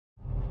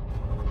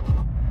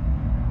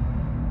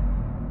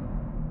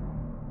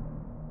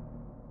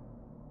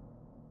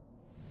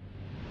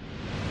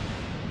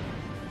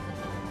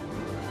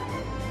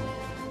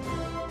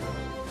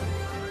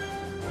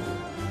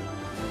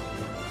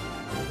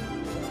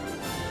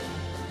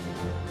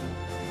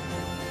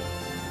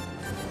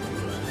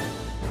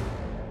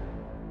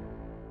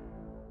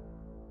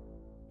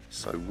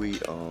So we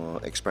are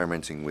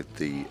experimenting with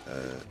the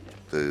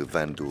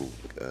Vandal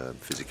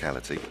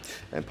physicality,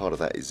 and part of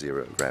that is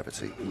zero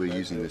gravity. We're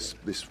using this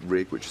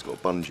rig which has got a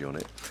bungee on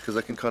it because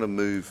they can kind of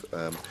move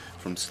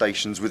from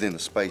stations within the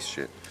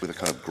spaceship with a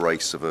kind of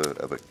grace of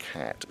a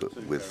cat, but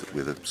with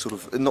a sort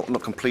of not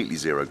completely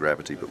zero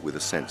gravity, but with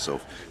a sense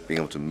of being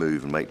able to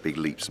move and make big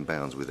leaps and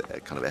bounds with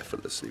it kind of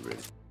effortlessly, really.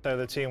 So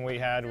the team we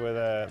had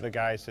were the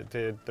guys that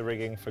did the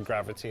rigging for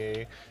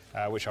Gravity,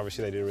 which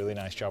obviously they did a really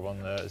nice job on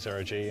the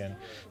Zero G, and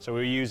so we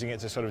were using it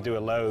to sort of do a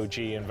low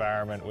G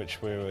environment,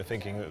 which we were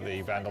thinking that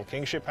the Vandal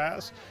Kingship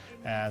has,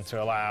 and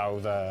to allow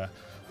the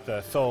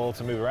Thul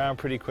to move around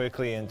pretty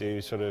quickly and do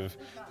sort of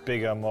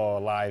bigger, more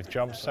live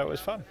jumps. So it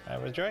was fun.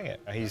 I'm enjoying it.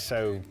 He's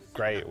so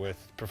great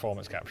with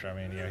performance capture. I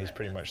mean, you know, he's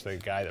pretty much the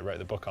guy that wrote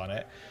the book on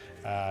it.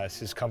 It's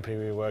his company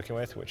we were working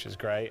with, which is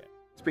great.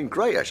 It's been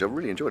great, actually. I've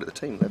really enjoyed it. The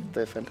team,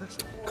 they're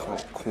fantastic.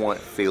 Can't quite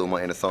feel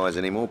my inner thighs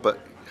anymore, but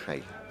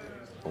hey,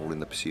 all in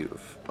the pursuit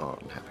of art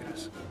and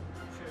happiness.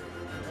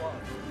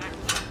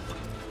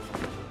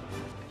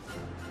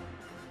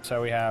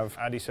 So we have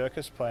Andy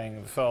Serkis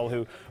playing the Thul,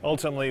 who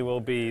ultimately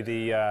will be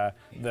the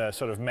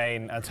sort of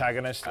main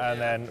antagonist, and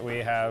then we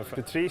have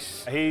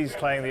Patrice. He's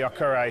playing the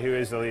Thul'Óqquray, who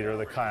is the leader of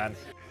the clan.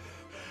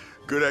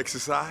 Good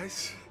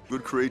exercise,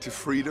 good creative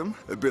freedom,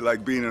 a bit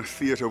like being in a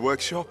theatre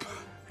workshop.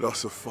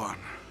 Lots of fun.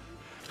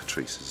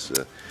 Patrice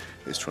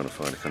is trying to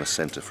find a kind of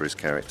centre for his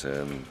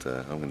character, and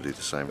I'm going to do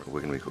the same.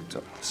 We're going to be hooked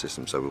up to the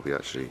system, so we'll be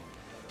actually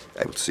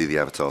able to see the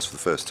avatars for the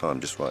first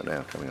time just right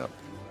now, coming up.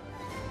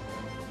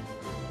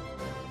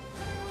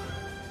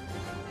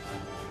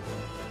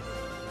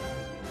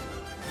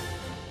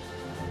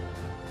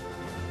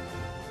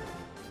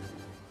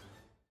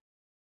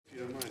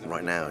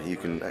 Right now, you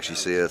can actually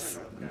see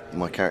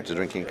my character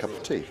drinking a cup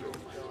of tea.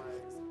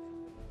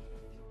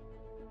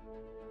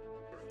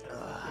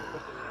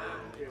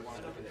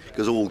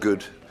 Because all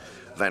good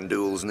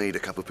Vanduls need a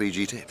cup of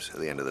PG tips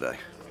at the end of the day.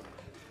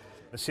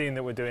 The scene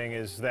that we're doing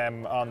is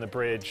them on the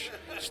bridge,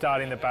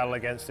 starting the battle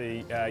against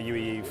the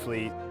UEE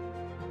fleet.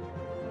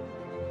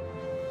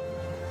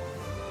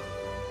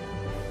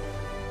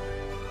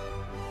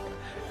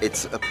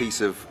 It's a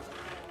piece of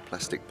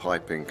plastic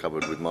piping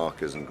covered with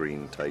markers and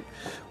green tape,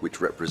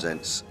 which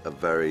represents a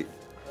very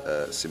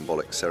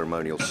symbolic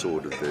ceremonial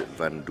sword of the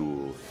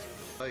Vandul.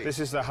 This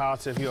is the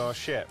heart of your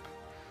ship.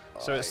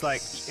 So it's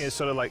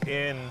sort of like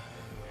in,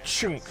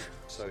 chunk,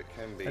 so it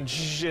can be,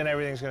 and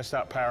everything's going to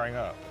start powering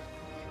up.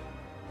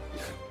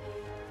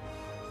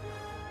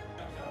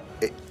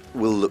 It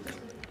will look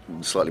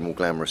slightly more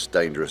glamorous,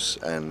 dangerous,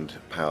 and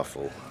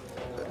powerful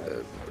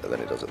than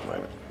it does at the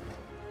moment.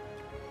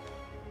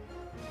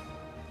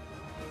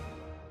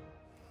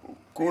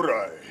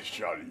 Kurai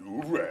shall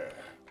you wear,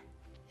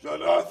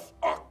 Zadath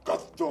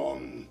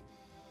Akathon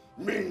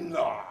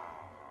Minna.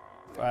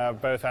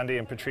 Both Andy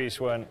and Patrice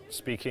weren't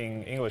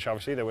speaking English,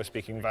 obviously. They were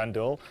speaking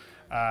Vandal,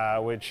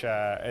 which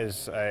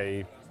is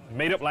a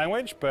made-up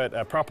language, but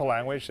a proper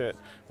language that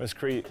was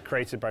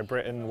created by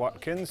Britton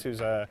Watkins, who's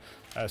a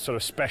sort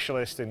of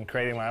specialist in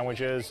creating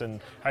languages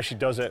and actually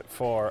does it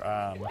for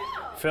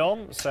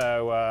film.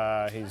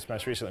 So he's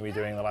most recently been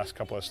doing the last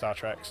couple of Star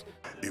Treks.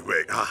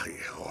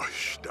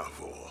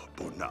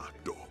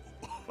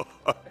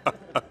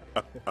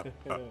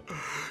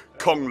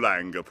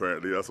 Konglang,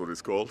 apparently, that's what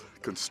it's called.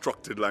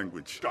 Constructed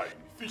language.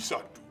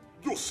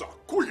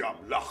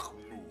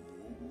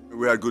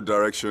 We had good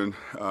direction,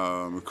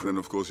 and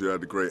of course you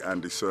had the great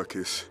Andy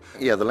Serkis.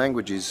 Yeah, the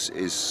language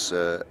is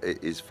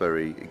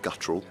very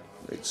guttural.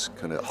 It's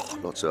kind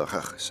of lots of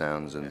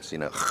sounds, and you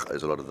know,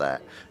 there's a lot of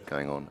that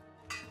going on.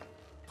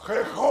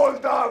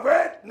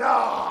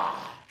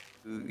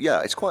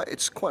 Yeah, it's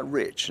quite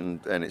rich, and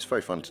it's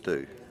very fun to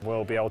do.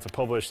 We'll be able to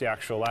publish the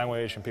actual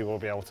language, and people will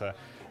be able to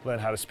learn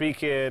how to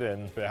speak it,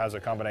 and it has a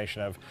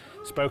combination of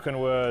spoken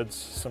words,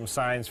 some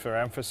signs for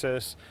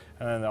emphasis,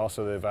 and then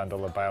also the Vandal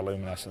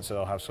bioluminescence, so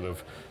they'll have sort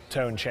of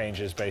tone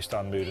changes based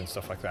on mood and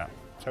stuff like that.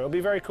 So it'll be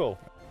very cool.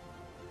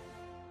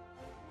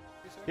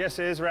 Yes,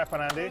 it is a wrap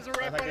on Andy.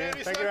 Thank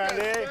you. Thank you,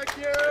 Andy. Thank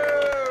you.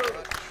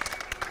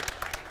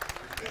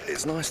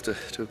 It's nice to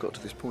have got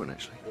to this point,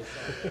 actually.